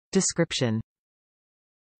Description: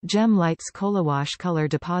 Gem Lights Colowash Color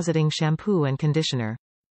Depositing Shampoo and Conditioner.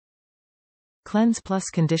 Cleanse plus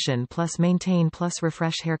Condition plus Maintain plus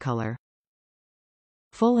Refresh Haircolor.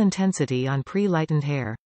 Full intensity on pre-lightened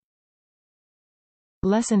hair.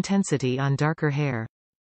 Less intensity on darker hair.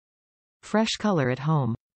 Fresh color at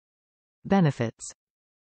home. Benefits: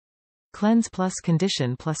 Cleanse plus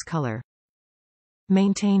Condition plus Color.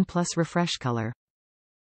 Maintain plus Refresh Color.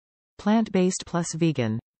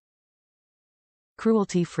 Plant-based+Vegan.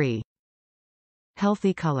 Cruelty-Free.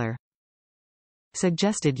 Healthy color.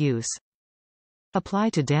 Suggested use: apply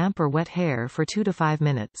to damp or wet hair for 2 to 5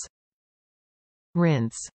 minutes.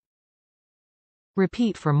 Rinse.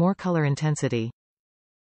 Repeat for more color intensity.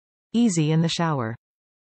 Easy in the shower.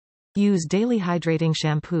 Use daily hydrating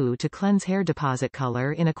shampoo to cleanse hair deposit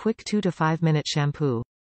color in a quick 2 to 5 minute shampoo.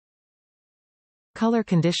 Color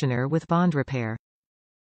conditioner with bond repair.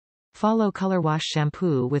 Follow Colorwash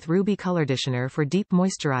Shampoo with Ruby Colorditioner for deep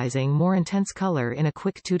moisturizing more intense color in a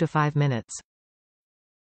quick 2 to 5 minutes.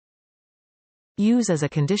 Use as a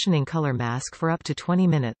conditioning color mask for up to 20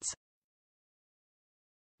 minutes.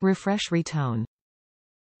 Refresh Retone.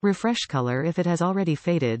 Refresh color if it has already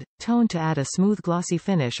faded, tone to add a smooth glossy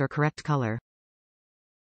finish or correct color.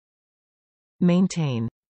 Maintain.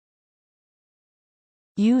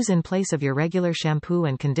 Use in place of your regular shampoo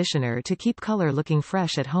and conditioner to keep color looking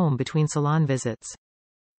fresh at home between salon visits.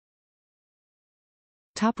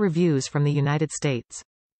 Top reviews from the United States.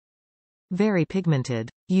 Very pigmented.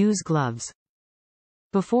 Use gloves.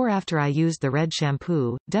 Before after I used the red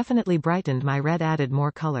shampoo, definitely brightened my red, added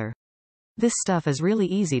more color. This stuff is really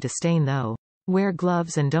easy to stain though. Wear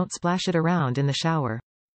gloves and don't splash it around in the shower.